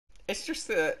It's just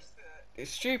that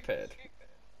it's stupid.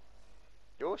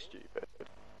 You're stupid.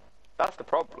 That's the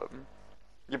problem.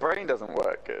 Your brain doesn't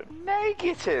work good.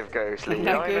 Negative, Ghostly.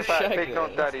 I'm in fact Big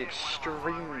Not Daddy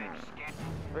Extreme.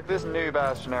 Look at this noob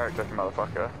ass generic looking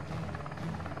motherfucker.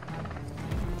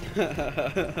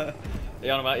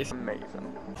 You on about his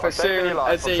amazing. For soon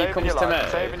as he comes to me.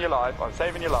 I'm saving your life. I'm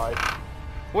saving your life.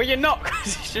 Well, you're not,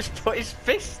 because he's just put his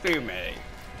fist through me.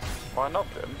 Well, I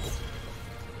knocked him.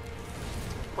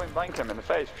 Point blank him in the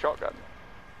face with shotgun.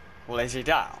 Well, is he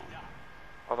down?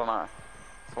 I don't know.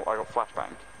 I got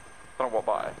flashbanged. I don't know what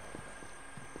by.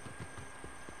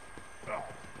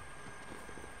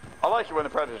 I like it when the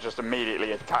predator just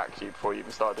immediately attacks you before you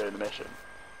even start doing the mission.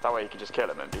 That way you can just kill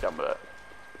him and be done with it.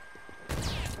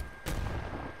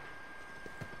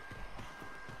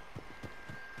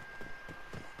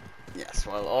 Yes,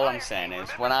 well, all I'm saying is,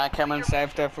 when I came and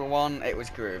saved everyone, it was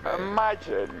groovy.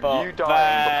 Imagine you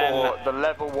dying before the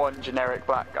level 1 generic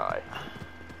black guy.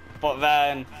 But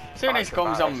then, as soon as he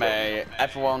comes on me,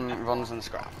 everyone runs and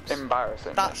scraps.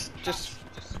 Embarrassing. That's just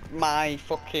my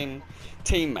fucking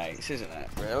teammates, isn't it?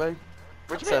 Really?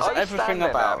 Which says everything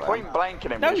about him. Point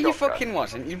blanking him no, with a you shotgun. fucking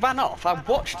wasn't. You ran off. I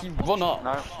watched you run off.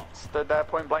 No, stood there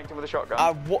point blanked him with a shotgun.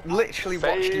 I literally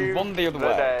watched you run the other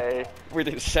way. We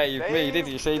didn't save me, did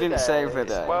you? So you didn't save the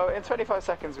day. Well, in 25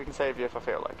 seconds we can save you if I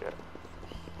feel like it.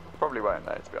 Probably won't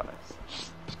though, to be honest.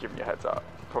 Just giving you a heads up.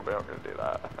 Probably not going to do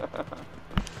that.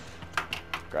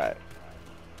 Great.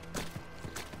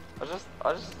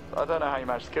 I don't know how you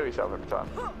manage to kill yourself every time.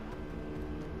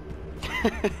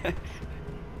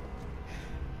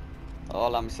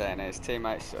 All I'm saying is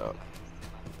teammates suck.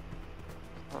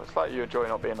 Well, it's like you enjoy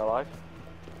not being alive.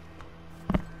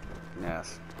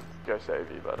 Yes. Go save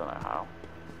you, but I don't know how.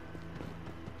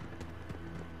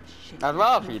 I'd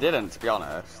rather you didn't, to be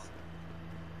honest.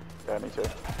 Yeah, me too.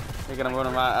 You're gonna run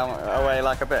away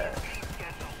like a bitch.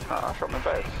 No, I shot him in the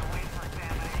face.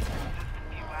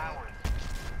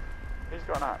 He's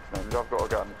got an axe, and I've got a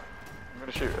gun. I'm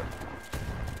gonna shoot him.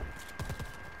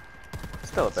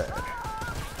 Still a bitch.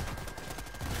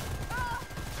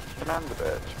 Command a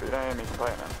bitch, but you don't hear me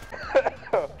complaining.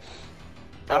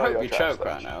 I hope you choke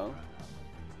right now.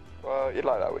 Well, you'd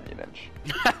like that, wouldn't you, Lynch?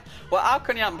 Well, how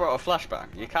can you haven't brought a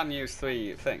flashbang? You can use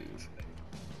 3 things.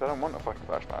 I don't want a fucking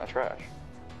flashbang, it's trash.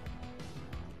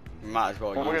 Might as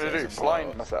well what use am I gonna do?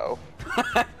 Blind myself?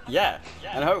 Yeah,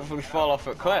 and hopefully fall off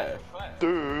a cliff.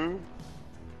 Dude.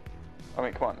 I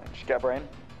mean, come on, Lynch, get a brain.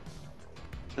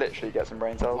 Literally get some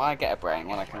brain cells. Why get a brain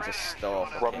when I can just store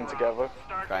rub them together?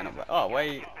 Going up there. Oh,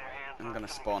 wait. I'm gonna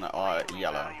spawn it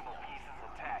yellow.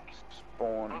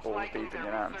 Spawn balls deep in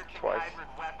your hands twice.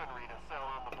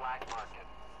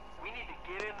 We need to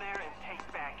get in there and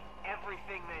take back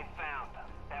everything they found.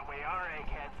 That way our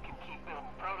eggheads can keep building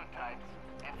prototypes,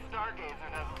 and Stargazer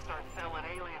doesn't start selling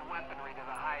alien weaponry to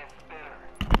the highest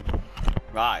bidder.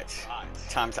 Right.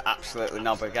 Time to absolutely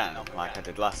knob again, like I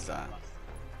did last time.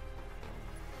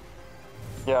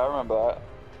 Yeah, I remember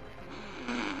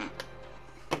that.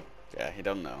 Yeah, he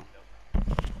don't know.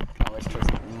 Can't always trust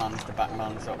mans to back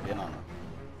mans up, you know.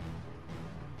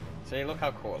 See, look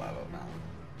how cool I look now.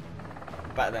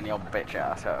 Better than your bitch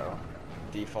asshole.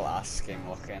 Default ass skin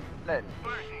looking. Lynn,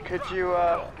 could you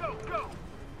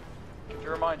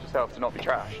remind yourself to not be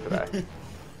trash today?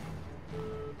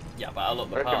 Yeah, but I look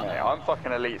the Look part at me, now. I'm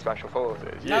fucking elite special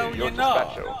forces. No, you're you're just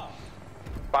not. special.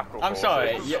 Backle I'm forces.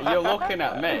 sorry, you're looking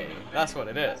at me. That's what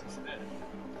it is.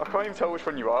 I can't even tell which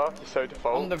one you are. You're so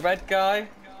default. I'm the red guy.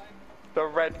 The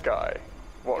red guy.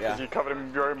 What, because Yeah. you covered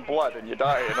in your own blood and you're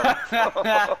dying? Like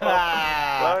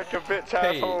a bitch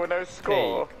asshole with no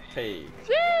score. P.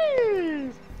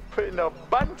 Jeez! Putting the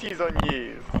bunties on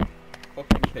you.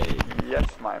 Fucking P. Yes,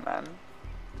 my man.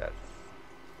 Yes.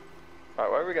 Right,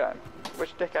 where are we going?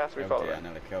 Which dick ass are we Oh following? dear, I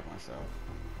nearly killed myself.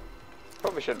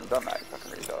 Probably shouldn't have done that, you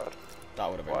fucking retard. That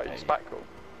would have been Why, you spackle?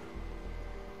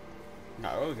 No,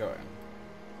 where are we going?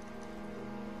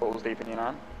 Balls deep in your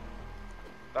hand.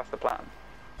 That's the plan.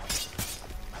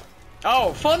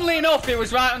 Oh, funnily enough, he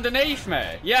was right underneath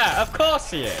me. Yeah, of course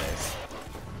he is.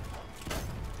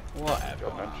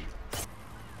 Whatever, man.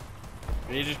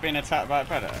 Are you just being attacked by a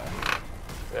predator?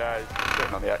 Yeah, he's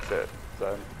sitting on the exit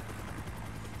zone.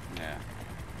 Yeah.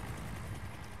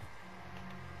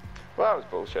 Well, that was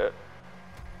bullshit.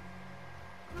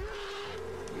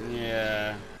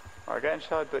 Yeah. Alright, get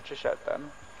inside Butcher Shed then.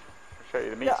 I'll show you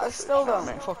the meat Yeah, I sausage, still you know what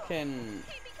don't fucking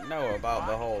know about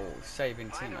the whole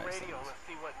saving teammates thing.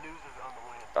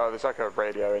 Oh, there's like a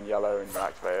radio in yellow and you can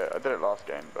activate it. I did it last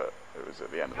game, but it was at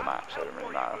the end of the match, so it didn't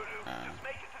really matter.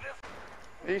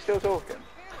 Are you still talking?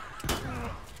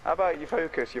 How about you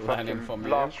focus your Learning fucking from you,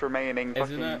 last remaining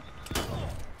isn't fucking it?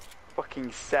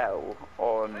 fucking sell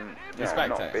on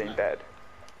not being dead.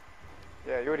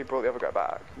 Yeah, you already brought the other guy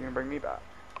back. You can bring me back.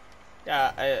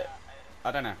 Yeah,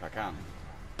 I don't know if I can.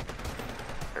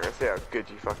 Let's see how good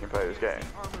you fucking play this game.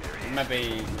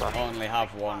 Maybe only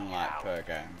have one like per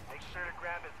game. Make sure to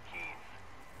grab his keys.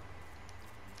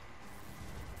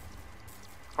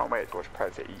 Can't wait to watch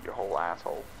Predator eat your whole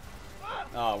asshole.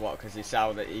 Oh, what? Because he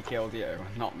saw that he killed you,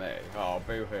 not me. Oh,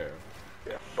 boo-hoo.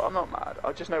 Yeah, but I'm not mad.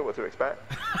 I just know what to expect.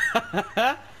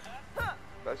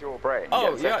 That's your brain.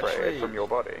 Oh, you get separated from your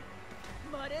body.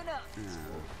 Yeah,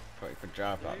 pretty good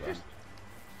job that then.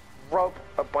 Rub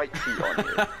a bike seat on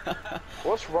you.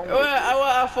 What's wrong with you?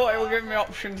 I thought it would give me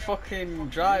option to fucking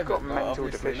drive. You've got it, but mental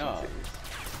obviously deficiencies.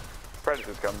 not.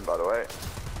 Predator's coming, by the way.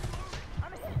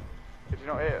 Did you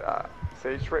not hear that?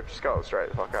 So he just ripped your skull straight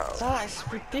the fuck out. That's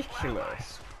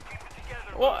ridiculous.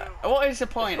 What is the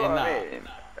point in that? I mean,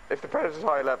 if the Predator's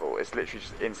high level, it's literally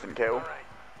just instant kill. Alright,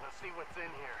 let's see what's in here.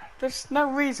 There's no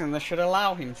reason they should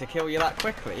allow him to kill you that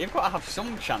quickly. You've got to have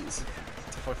some chance to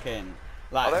fucking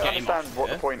like. I don't get him understand off what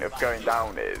you. the point of going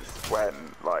down is when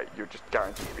like you're just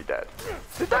guaranteed to be dead.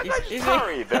 Did that guy just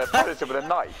carry the Predator with a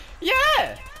knife?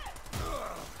 Yeah.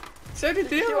 So did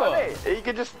the You see other what I one. mean? He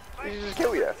could just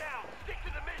kill you.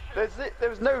 There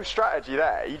was no strategy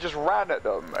there. He just ran at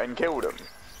them and killed them.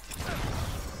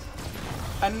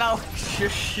 And now he's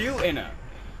just shooting him.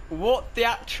 What the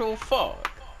actual fuck?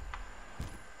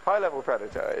 High level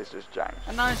Predator is just jank.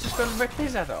 And now he's just going to rip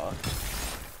his head off.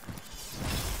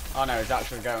 Oh no, he's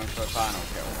actually going for a final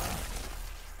kill.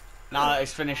 Now that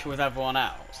he's finished with everyone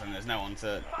else and there's no one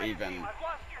to even... I've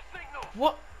lost your signal.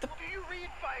 What the... Do you read,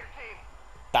 fire team?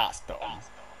 That's dumb.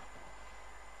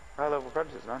 High level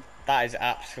Predators, man. That is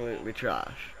absolutely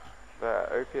trash.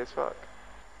 They're OP as fuck.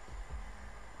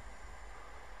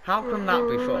 How can that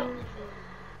be fun?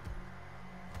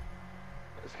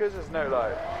 It's because there's no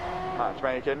like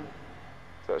matchmaking,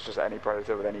 so it's just any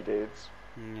Predator with any dudes.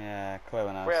 Yeah, clear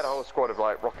enough. If we had a whole squad of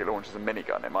like rocket launchers and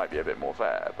minigun, it might be a bit more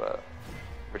fair, but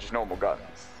with just normal guns,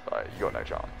 like you got no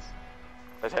chance.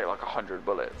 They take like 100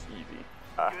 bullets, easy.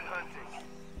 Good hunting.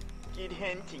 Good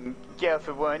hunting, go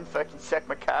for one, fucking suck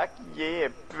my cock, yeah,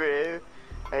 bro.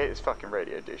 I hate this fucking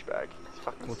radio douchebag.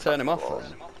 We'll turn him off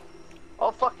then.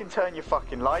 I'll fucking turn your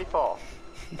fucking life off.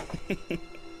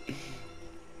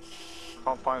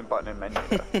 Can't find the button in menu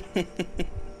though.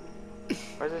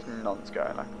 Where's this nonce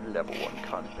going? Like level 1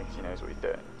 cunt thinks he knows what he's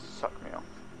doing. Suck me off.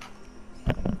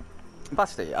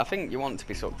 Basti, I think you want to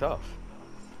be sucked off.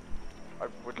 I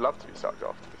would love to be sucked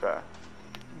off, to be fair.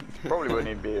 Probably wouldn't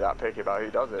even be that picky about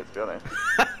who does it, to be honest.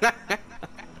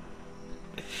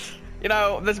 You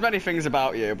know, there's many things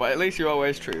about you, but at least you're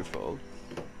always truthful.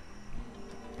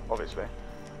 Obviously.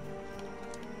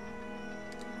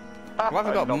 Why have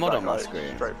I got Not mud that on my guy,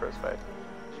 screen? Straight for his face.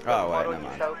 Oh, Mud wait, on never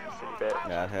mind. yourself, you silly bitch.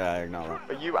 Yeah, ignore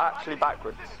that. Are you actually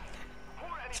backwards?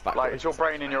 It's Like, backwards. is your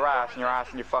brain in your ass and your ass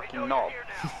in your fucking knob?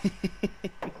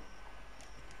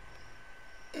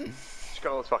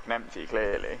 Skull's fucking empty,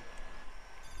 clearly.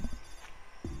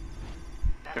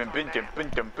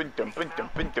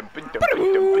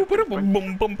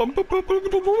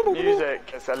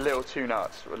 Music is a little too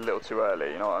nuts, a little too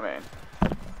early, you know what I mean?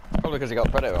 Probably because you got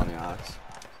Predator on your ass.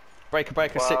 Breaker,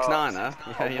 breaker, Well,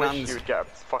 6-9er. I Your wish hands... you would get a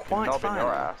fucking quite knob in your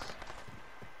fine. ass.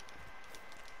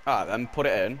 Alright then, put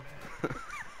it in.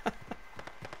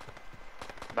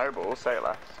 No balls, say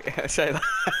less. Yeah, say that.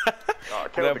 Oh, I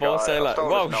killed No the balls, guy, say I that. stole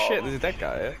Whoa, his knob. shit, there's a dead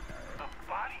guy here. A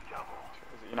body double.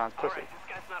 Is it your nan's pussy? Alright, this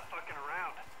guy's not fucking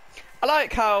around. I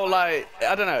like how, like,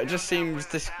 I don't know, it just seems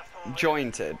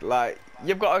disjointed. Like,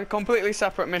 you've got a completely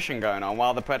separate mission going on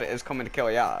while the Predator's coming to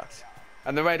kill your ass.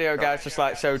 And the radio guy's just,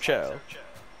 like, so chill.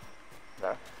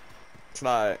 Yeah. It's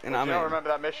like, you know Do you what I not mean? remember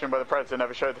that mission where the Predator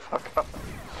never showed the fuck up?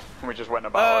 And we just went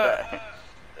about our day.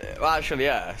 Well, actually,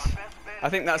 yes. I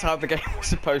think that's how the game was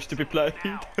supposed to be played.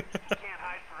 Can't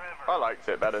hide forever. I liked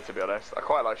it better, to be honest. I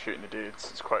quite like shooting the dudes,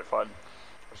 it's quite fun.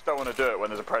 I just don't want to do it when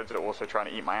there's a Predator also trying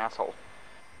to eat my asshole.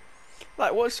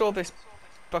 Like, what's all this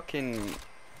fucking...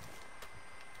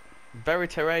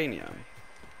 Veritarianium?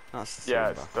 That's the Yeah,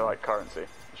 silver. it's the like currency. You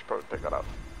should probably pick that up.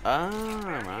 Ah,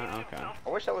 right, okay. I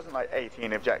wish there wasn't like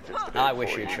 18 objectives to do I wish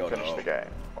before you'd you shut finish up. the game.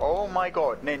 Oh my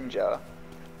god, Ninja.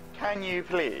 Can you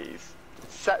please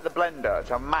set the blender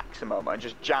to maximum and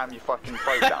just jam your fucking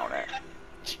throat down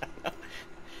it?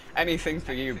 Anything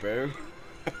for you, boo.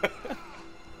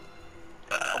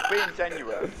 I'm being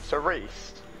genuine.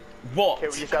 Cerise, What,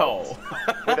 kill yourself Cole?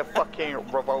 with a fucking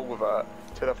revolver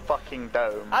to the fucking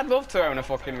dome. I'd love to own a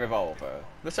fucking revolver.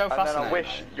 They're so And then fascinating. I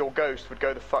wish your ghost would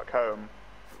go the fuck home.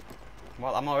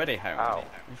 Well, I'm already home. Ow.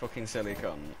 You fucking silly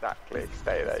cunt. Exactly.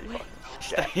 Stay there, you fucking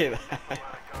shit. Stay there.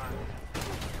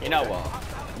 know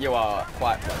what? You are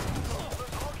quite pleasant.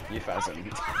 You pheasant.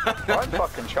 I'm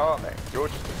fucking charming. You're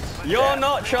just. You're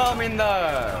not charming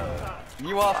though.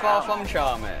 You are far from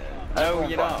charming. No, Everyone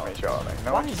you're finds not. me charming.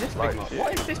 No Why one is this big likes man? you.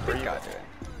 What is this big guy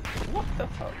doing? What the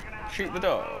fuck? Shoot the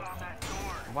door.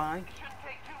 Why?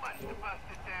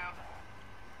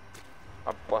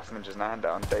 I'm busting his hand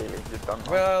down daily. You've done that.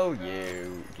 Well,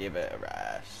 you give it a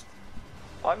rest.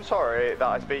 I'm sorry that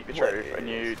I speak the truth and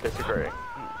Please. you disagree.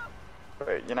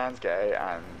 But your nan's gay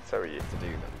and so are you. To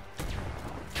do them.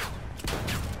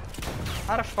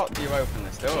 How the fuck do you open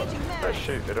this door? Let's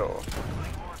shoot the door.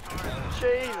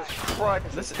 Jesus Christ,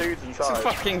 there's dudes It's a inside.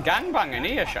 fucking gangbang in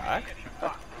here, Shaq.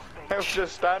 He was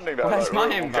just standing there Where's like, my we'll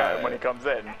get invite? him when he comes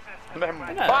in. And then,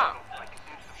 know. BAM!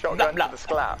 Shotgun Blah, to the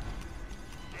sclap.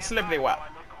 Slippery wet.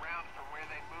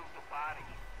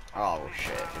 Oh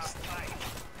shit.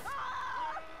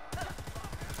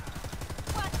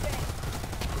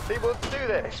 See, we'll do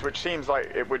this, which seems like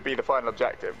it would be the final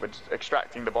objective, which is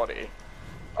extracting the body.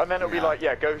 And then it'll be Yeah. like,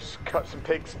 yeah, go cut some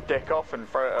pig's dick off and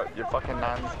throw it at your fucking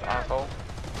nan's asshole.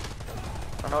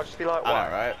 And I'll just be like, I why?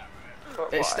 know, right?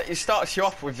 But It, why? it starts you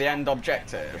off with the end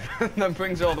objective, then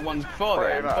brings all the ones before the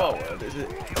Pretty end much. forward.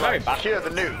 It's very bad. Secure the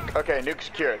nuke. Okay, nuke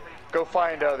secured. Go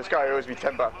find this guy who owes me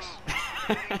 $10.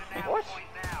 What?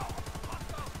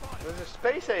 There's a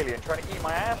space alien trying to eat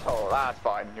my asshole. That's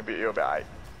fine. You'll be alright.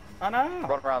 I know.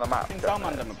 Run around the map. Can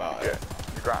command them about it.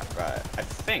 You're grand. Right, I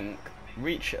think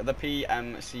reach the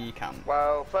PMC camp.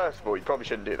 Well, first of all, you probably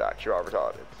shouldn't do that because you are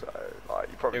retarded. So, like,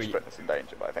 you probably Who just you- put us in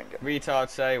danger by thinking. Retard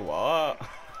say what?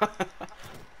 What?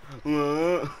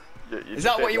 You Is just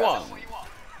that did what you want?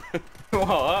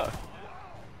 What?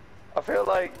 I feel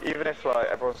like even if like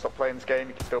everyone stopped playing this game,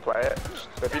 you can still play it.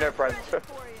 So if you know Predator,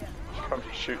 just come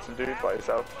shoot some dudes by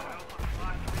yourself.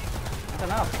 I don't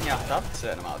know, I think you have to have a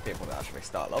certain amount of people that actually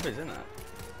start lobbies, isn't it?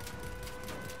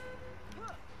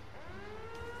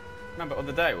 Remember the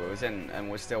other day we was in and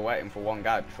we're still waiting for one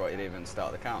guy before he'd even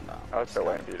start the countdown. I was still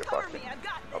waiting for you to fucking.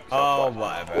 Oh,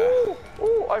 whatever. Ooh,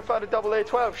 ooh, I found a double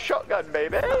A12 shotgun,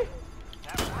 baby.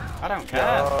 I don't care.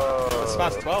 Yo. The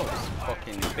Spaz 12 is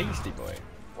fucking beastie boy.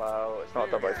 Well, it's not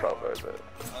a double A12 though, is it?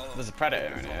 There's a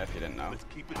Predator in here if you didn't know.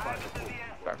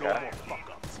 Don't care.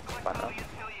 Fine enough.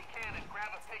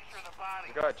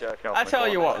 The guy jerking off I my tell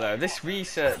you corner. what though, this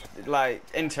research, like,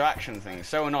 interaction thing is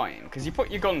so annoying, because you put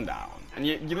your gun down, and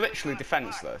you're literally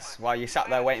defenceless while you sat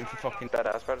there waiting for fucking... Dead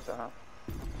ass Predator, huh?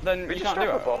 Then We you just can't do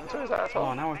strap a it. bomb to his asshole.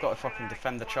 Oh, now we've got to fucking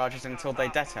defend the charges until they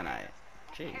detonate.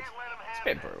 Jeez. It's a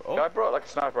bit brutal. I brought like a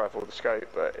sniper rifle with a scope,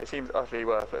 but it seems utterly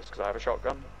worthless because I have a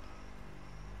shotgun.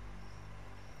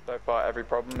 So far, every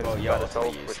problem is Well, you're better solved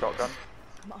utterly with useless.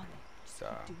 shotgun. So,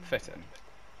 fitting.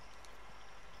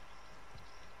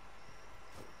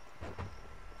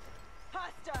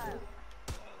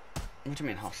 What do you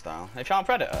mean hostile? They found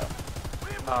Predator?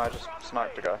 No, I just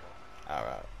sniped a guy.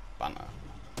 Alright, banner.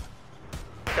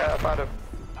 Okay, I found a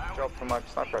job for my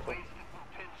sniper rifle.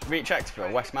 Reach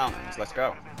Expo, West Mountains, let's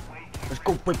go. Let's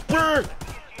go, baby!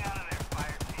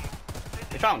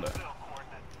 You found it?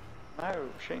 No,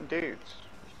 shooting dudes.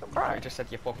 Stop I crying. just said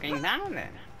you fucking down then.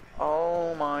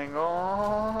 Oh my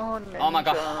god. Ninja. Oh my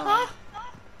god. Huh?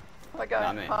 Oh my god.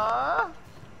 Not me. Huh?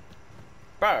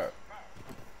 Bro,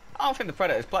 I don't think the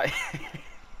Predator's playing.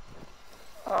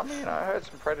 I mean, I heard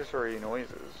some predatory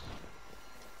noises.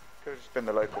 Could have just been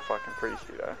the local fucking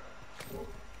priesty there.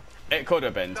 It could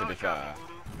have been, to be fair.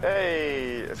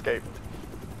 Hey, escape.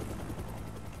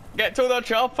 Get to the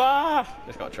chopper!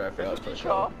 Just got a trophy, that's pretty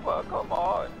cool. Chopper, come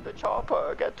on. The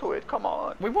chopper, get to it, come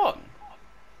on. We won.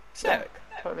 Sick.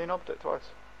 Totally knobbed it twice.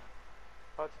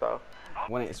 Hard style.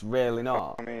 When it's really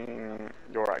not. I mean,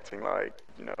 you're acting like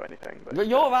you know anything, but... But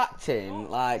you're acting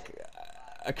like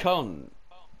a cunt.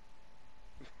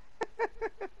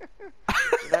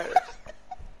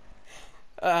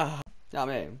 You know what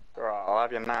I mean? Alright, I'll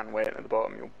have your nan waiting at the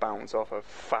bottom, you'll bounce off her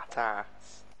fat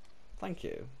ass. Thank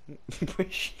you.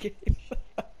 Appreciate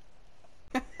that.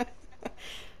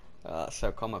 Oh, that's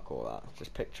so comical, that.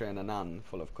 Just picturing a nan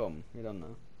full of cum. You don't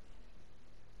know.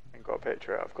 I ain't got a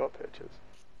picture, I've got pictures.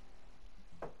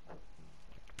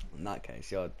 In that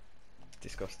case, you're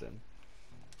disgusting.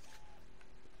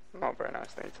 Not a very nice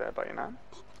thing to say about your nan.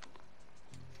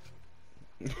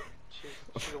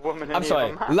 She's a woman in I'm need sorry,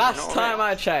 of a man, last you know what time I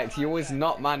I checked, you was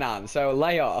not my nan, so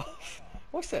lay off.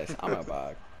 What's this? Ammo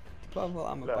bag. 12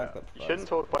 ammo mean? bag. Look, that you shouldn't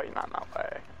talk about your nan that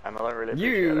way, and I don't really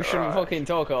appreciate You it, shouldn't alright? fucking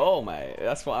talk at all, mate.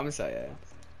 That's what I'm saying.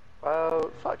 Well,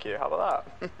 fuck you, how about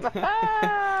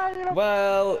that? You know,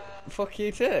 Well, fuck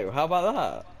you too. How about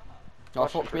that? Oh,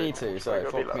 That's fuck true. me too. Sorry,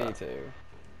 Gotta be fuck like me that. too.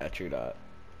 Yeah, true that.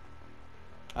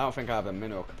 I don't think I have the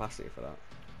mineral capacity for that.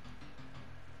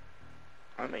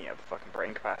 I don't think you have the fucking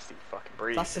brain capacity to fucking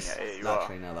breathe. That's just, yeah, here you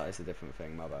actually, no, that is a different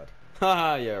thing, my bad.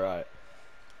 Haha, you're right.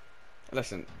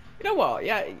 Listen, you know what?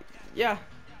 Yeah,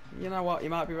 you know what?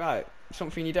 You might be right.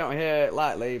 Something you don't hear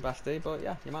lightly, Basti, but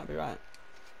yeah, you might be right.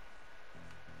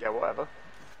 Yeah, whatever.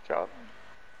 Shut up.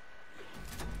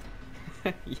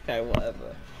 Yeah,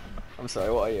 whatever. I'm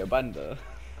sorry, what are you, a bender?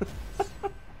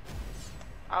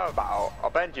 How about, I'll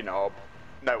bend your knob.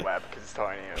 Nowhere because it's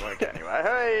tiny and it won't get anywhere.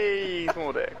 Hey,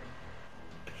 small dick.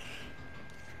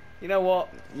 You know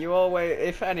what? You always,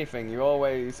 if anything, you're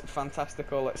always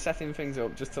fantastical at setting things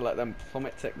up just to let them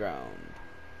plummet to ground.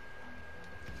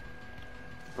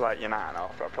 Like your nan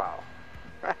after a plough.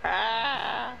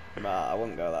 Nah, I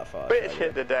wouldn't go that far. Bitch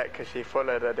hit the deck because she full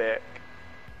of the dick.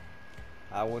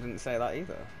 I wouldn't say that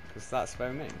either, because that's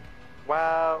very mean.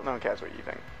 Well, no one cares what you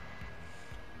think.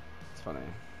 It's funny.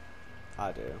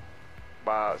 I do.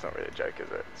 Well, it's not really a joke,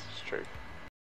 is it? It's just true.